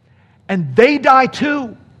 And they die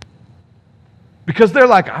too. Because they're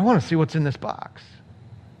like, I want to see what's in this box.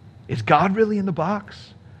 Is God really in the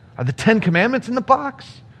box? Are the 10 Commandments in the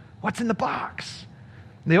box? What's in the box?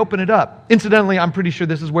 They open it up. Incidentally, I'm pretty sure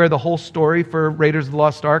this is where the whole story for Raiders of the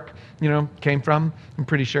Lost Ark, came from. I'm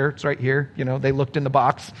pretty sure it's right here. They looked in the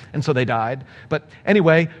box, and so they died. But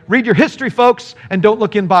anyway, read your history, folks, and don't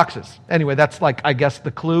look in boxes. Anyway, that's I guess,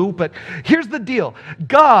 the clue. But here's the deal.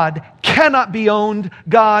 God cannot be owned.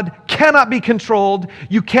 God cannot be controlled.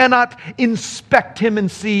 You cannot inspect him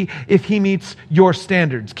and see if he meets your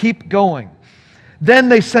standards. Keep going. Then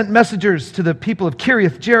they sent messengers to the people of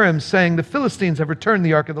Kiriath Jearim, saying, the Philistines have returned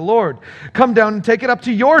the ark of the Lord. Come down and take it up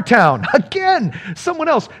to your town. Again, someone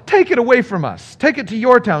else, take it away from us. Take it to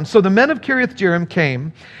your town. So the men of Kiriath Jearim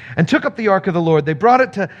came and took up the ark of the Lord. They brought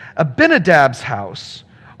it to Abinadab's house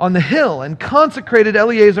on the hill and consecrated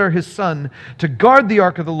Eleazar his son to guard the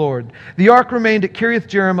ark of the Lord. The ark remained at Kiriath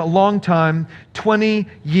Jearim a long time, 20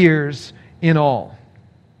 years in all.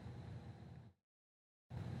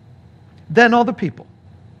 Then all the people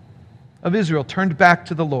of Israel turned back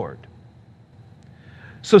to the Lord.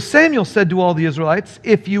 So Samuel said to all the Israelites,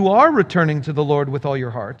 if you are returning to the Lord with all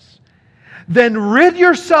your hearts, then rid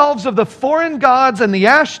yourselves of the foreign gods and the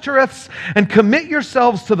Ashtoreths and commit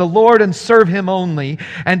yourselves to the Lord and serve him only,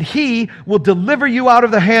 and he will deliver you out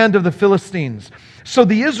of the hand of the Philistines. So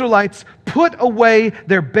the Israelites put away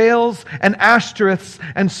their Baals and Ashtoreths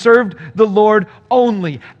and served the Lord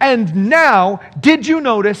only. And now, did you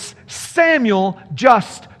notice Samuel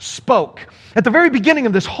just spoke? At the very beginning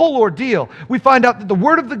of this whole ordeal, we find out that the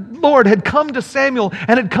word of the Lord had come to Samuel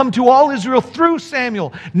and had come to all Israel through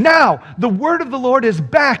Samuel. Now, the word of the Lord is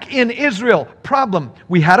back in Israel. Problem,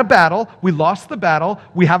 we had a battle, we lost the battle,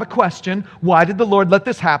 we have a question. Why did the Lord let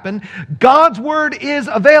this happen? God's word is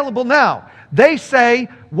available now. They say,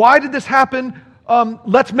 why did this happen?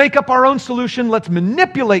 Let's make up our own solution. Let's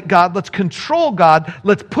manipulate God. Let's control God.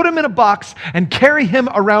 Let's put him in a box and carry him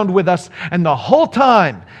around with us. And the whole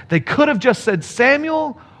time, they could have just said,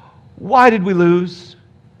 Samuel, why did we lose?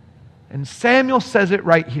 And Samuel says it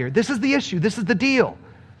right here. This is the issue. This is the deal.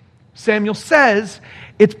 Samuel says,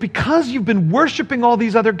 it's because you've been worshiping all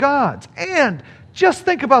these other gods. And just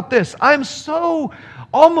think about this. I'm so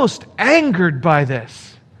almost angered by this.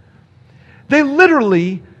 They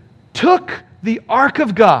literally took the ark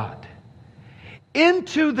of God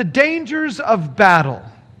into the dangers of battle,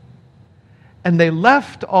 and they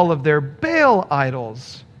left all of their Baal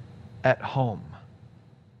idols at home.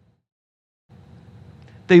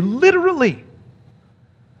 They literally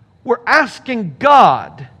were asking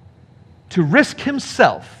God to risk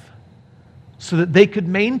himself so that they could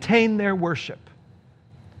maintain their worship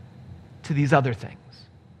to these other things.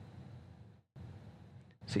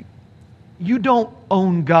 See, you don't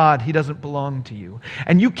own God. He doesn't belong to you.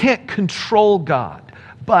 And you can't control God.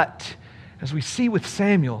 But, as we see with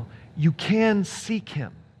Samuel, you can seek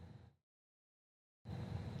him.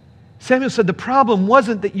 Samuel said the problem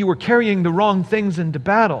wasn't that you were carrying the wrong things into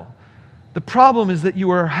battle. The problem is that you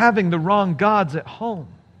were having the wrong gods at home.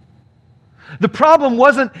 The problem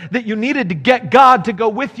wasn't that you needed to get God to go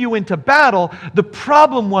with you into battle. The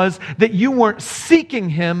problem was that you weren't seeking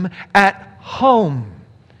him at home.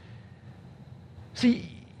 See,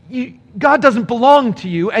 God doesn't belong to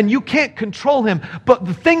you, and you can't control him. But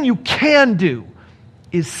the thing you can do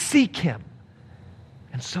is seek him.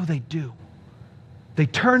 And so they do. They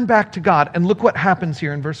turn back to God. And look what happens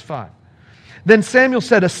here in verse 5. Then Samuel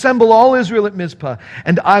said, assemble all Israel at Mizpah,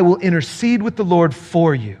 and I will intercede with the Lord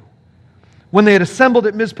for you. When they had assembled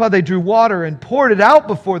at Mizpah, they drew water and poured it out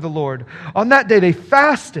before the Lord. On that day they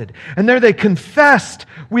fasted, and there they confessed,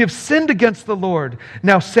 we have sinned against the Lord.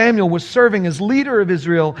 Now Samuel was serving as leader of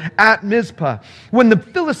Israel at Mizpah. When the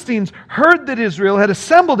Philistines heard that Israel had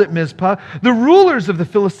assembled at Mizpah, the rulers of the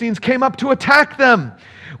Philistines came up to attack them.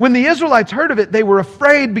 When the Israelites heard of it, they were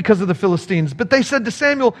afraid because of the Philistines. But they said to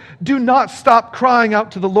Samuel, do not stop crying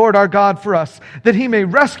out to the Lord our God for us, that he may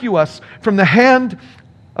rescue us from the hand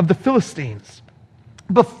of the Philistines.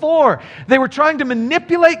 Before, they were trying to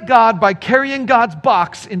manipulate God by carrying God's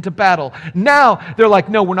box into battle. Now, they're like,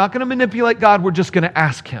 no, we're not going to manipulate God. We're just going to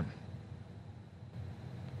ask him.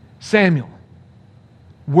 Samuel,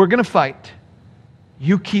 we're going to fight.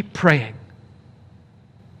 You keep praying.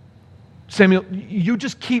 Samuel, you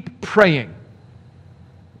just keep praying.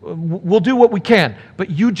 We'll do what we can, but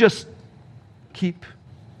you just keep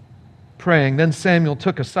praying. Then Samuel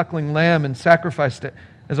took a suckling lamb and sacrificed it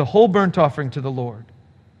as a whole burnt offering to the Lord.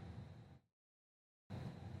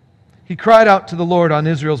 He cried out to the Lord on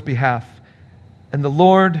Israel's behalf, and the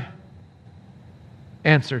Lord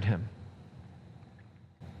answered him.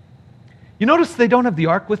 You notice they don't have the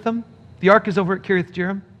ark with them? The ark is over at Kiriath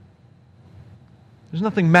Jearim. There's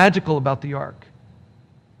nothing magical about the ark.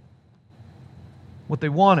 What they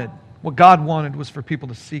wanted, what God wanted, was for people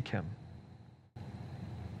to seek him.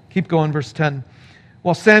 Keep going, verse 10.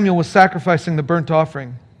 While Samuel was sacrificing the burnt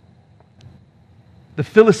offering, the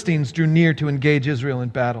Philistines drew near to engage Israel in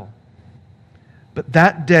battle. But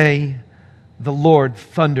that day the Lord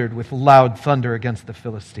thundered with loud thunder against the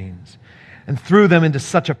Philistines and threw them into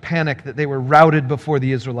such a panic that they were routed before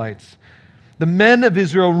the Israelites. The men of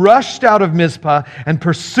Israel rushed out of Mizpah and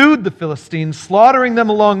pursued the Philistines, slaughtering them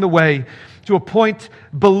along the way to a point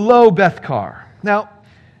below Bethkar. Now,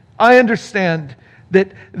 I understand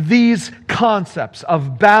that these concepts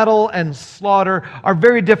of battle and slaughter are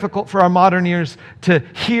very difficult for our modern ears to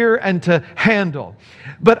hear and to handle.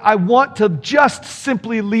 But I want to just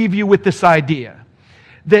simply leave you with this idea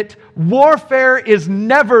that warfare is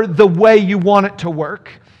never the way you want it to work.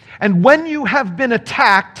 And when you have been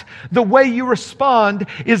attacked, the way you respond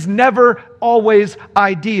is never always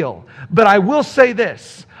ideal. But I will say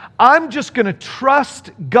this. I'm just going to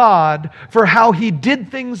trust God for how He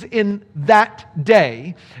did things in that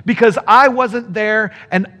day because I wasn't there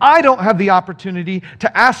and I don't have the opportunity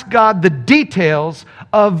to ask God the details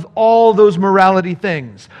of all those morality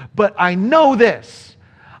things. But I know this.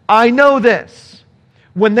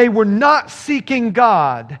 When they were not seeking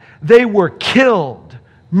God, they were killed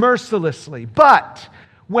mercilessly. But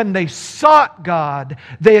when they sought God,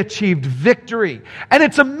 they achieved victory. And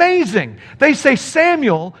it's amazing. They say,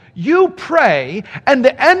 Samuel, you pray, and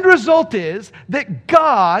the end result is that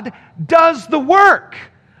God does the work.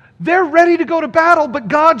 They're ready to go to battle, but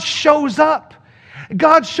God shows up.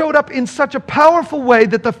 God showed up in such a powerful way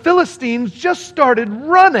that the Philistines just started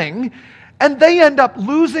running, and they end up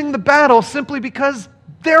losing the battle simply because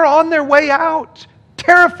they're on their way out,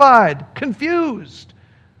 terrified, confused.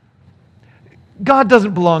 God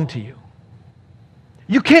doesn't belong to you.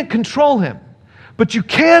 You can't control Him, but you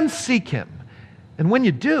can seek Him. And when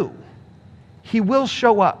you do, He will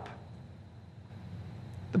show up.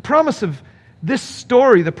 The promise of this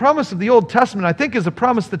story, the promise of the Old Testament, I think is a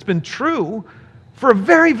promise that's been true for a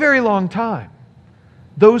very, very long time.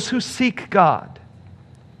 Those who seek God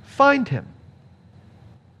find Him.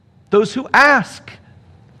 Those who ask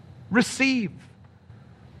receive.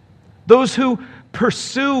 Those who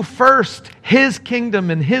pursue first His kingdom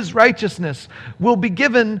and His righteousness will be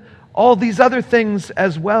given all these other things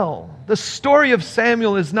as well. The story of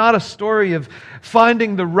Samuel is not a story of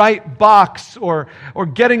finding the right box or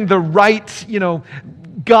getting the right,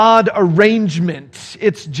 God arrangement.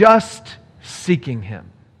 It's just seeking Him.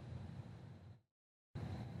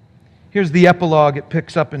 Here's the epilogue. It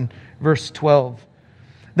picks up in verse 12.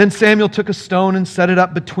 Then Samuel took a stone and set it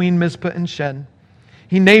up between Mizpah and Shen.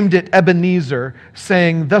 He named it Ebenezer,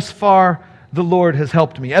 saying, "Thus far the Lord has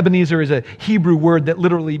helped me." Ebenezer is a Hebrew word that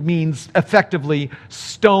literally means effectively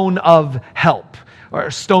stone of help, or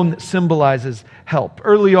a stone that symbolizes help.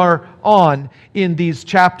 Earlier on in these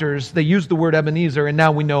chapters, they used the word Ebenezer, and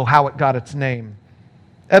now we know how it got its name.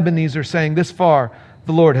 Ebenezer saying, "This far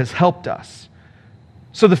the Lord has helped us."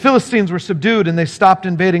 So the Philistines were subdued and they stopped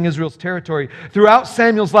invading Israel's territory. Throughout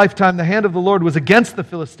Samuel's lifetime, the hand of the Lord was against the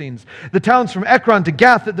Philistines. The towns from Ekron to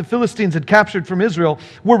Gath that the Philistines had captured from Israel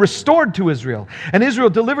were restored to Israel. And Israel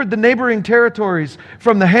delivered the neighboring territories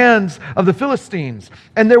from the hands of the Philistines.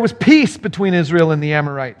 And there was peace between Israel and the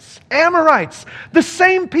Amorites. Amorites, the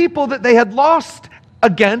same people that they had lost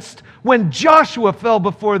against when Joshua fell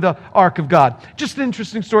before the ark of God. Just an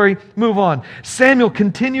interesting story. Move on. Samuel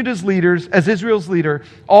continued as Israel's leader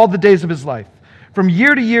all the days of his life. From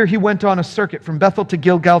year to year, he went on a circuit from Bethel to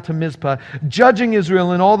Gilgal to Mizpah, judging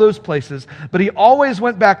Israel in all those places. But he always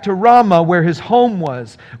went back to Ramah, where his home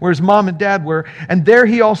was, where his mom and dad were. And there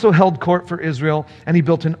he also held court for Israel, and he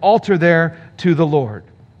built an altar there to the Lord.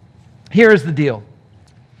 Here is the deal.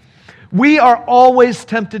 We are always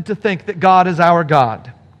tempted to think that God is our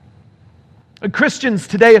God. Christians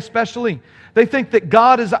today especially, they think that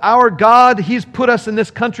God is our God. He's put us in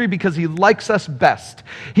this country because He likes us best.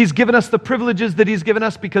 He's given us the privileges that He's given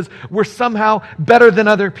us because we're somehow better than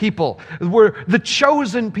other people. We're the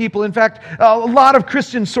chosen people. In fact, a lot of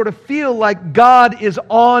Christians sort of feel like God is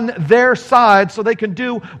on their side so they can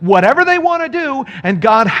do whatever they want to do and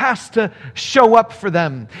God has to show up for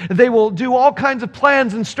them. They will do all kinds of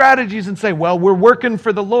plans and strategies and say, well, we're working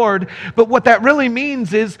for the Lord. But what that really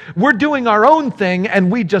means is we're doing our own thing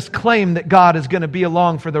and we just claim that God is going to be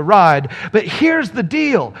along for the ride. But here's the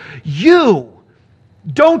deal. You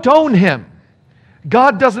don't own Him.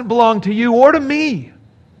 God doesn't belong to you or to me.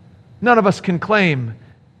 None of us can claim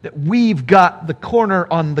that we've got the corner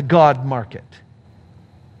on the God market.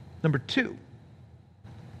 Number two,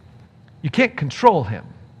 you can't control Him.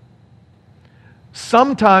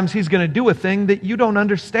 Sometimes He's going to do a thing that you don't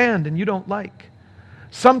understand and you don't like.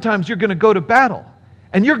 Sometimes you're going to go to battle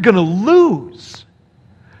and you're going to lose.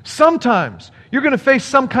 Sometimes you're going to face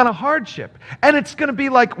some kind of hardship. And it's going to be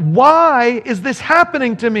like, why is this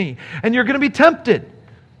happening to me? And you're going to be tempted.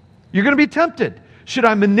 You're going to be tempted. Should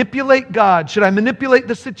I manipulate God? Should I manipulate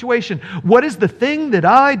the situation? What is the thing that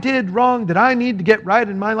I did wrong that I need to get right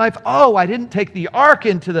in my life? Oh, I didn't take the ark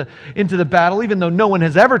into the battle, even though no one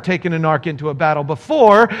has ever taken an ark into a battle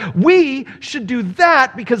before. We should do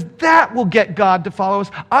that because that will get God to follow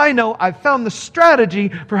us. I know I've found the strategy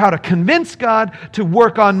for how to convince God to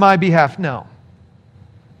work on my behalf. No.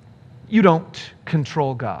 You don't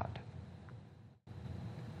control God.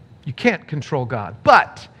 You can't control God.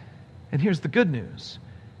 But, and here's the good news,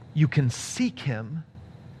 you can seek Him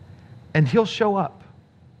and He'll show up.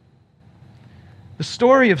 The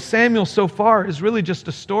story of Samuel so far is really just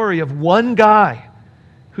a story of one guy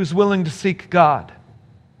who's willing to seek God.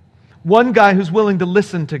 One guy who's willing to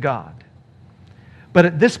listen to God. But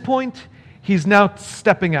at this point, he's now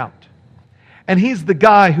stepping out. And he's the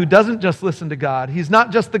guy who doesn't just listen to God. He's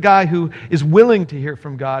not just the guy who is willing to hear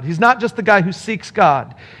from God. He's not just the guy who seeks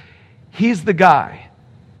God. He's the guy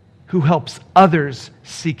who helps others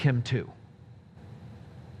seek Him too.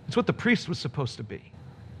 It's what the priest was supposed to be,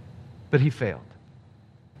 but he failed.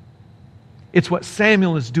 It's what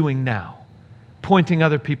Samuel is doing now, pointing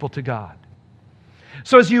other people to God.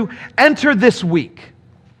 So as you enter this week,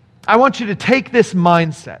 I want you to take this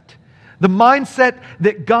mindset. The mindset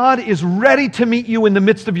that God is ready to meet you in the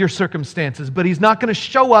midst of your circumstances, but He's not going to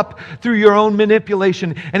show up through your own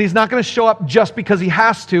manipulation, and He's not going to show up just because He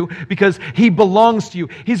has to, because He belongs to you.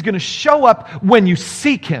 He's going to show up when you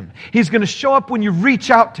seek Him. He's going to show up when you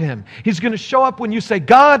reach out to Him. He's going to show up when you say,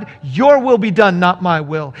 God, your will be done, not my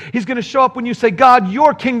will. He's going to show up when you say, God,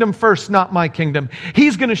 your kingdom first, not my kingdom.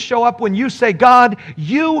 He's going to show up when you say, God,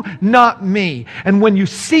 you, not me. And when you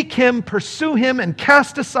seek Him, pursue Him, and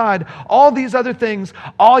cast aside all these other things,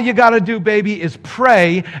 all you got to do, baby, is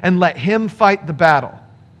pray and let Him fight the battle.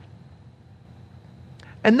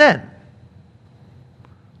 And then,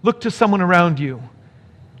 look to someone around you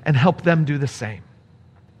and help them do the same.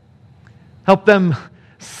 Help them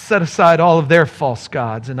set aside all of their false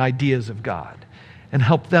gods and ideas of God, and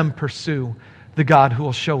help them pursue the God who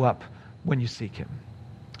will show up when you seek Him.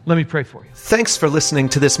 Let me pray for you. Thanks for listening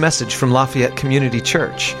to this message from Lafayette Community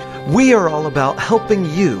Church. We are all about helping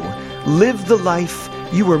you live the life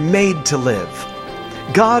you were made to live.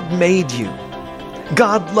 God made you.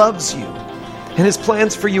 God loves you. And His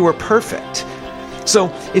plans for you are perfect.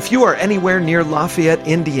 So if you are anywhere near Lafayette,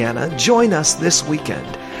 Indiana, join us this weekend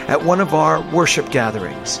at one of our worship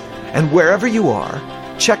gatherings. And wherever you are,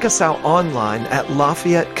 check us out online at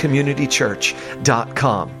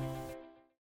LafayetteCommunityChurch.com.